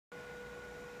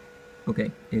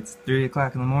Okay, it's 3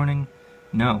 o'clock in the morning.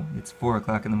 No, it's 4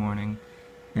 o'clock in the morning.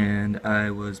 And I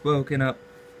was woken up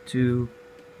to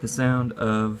the sound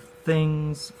of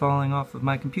things falling off of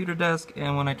my computer desk,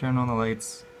 and when I turned on the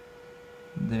lights,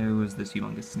 there was this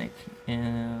humongous snake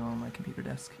on my computer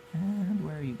desk. And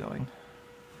where are you going?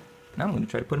 Now I'm going to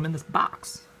try to put him in this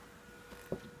box.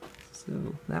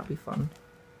 So that'll be fun.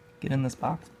 Get in this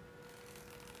box.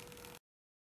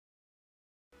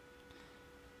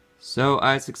 So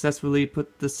I successfully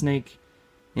put the snake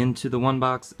into the one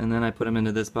box, and then I put him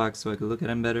into this box so I could look at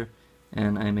him better.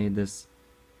 And I made this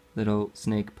little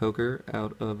snake poker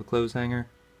out of a clothes hanger.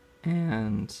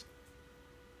 And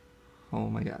oh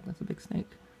my god, that's a big snake.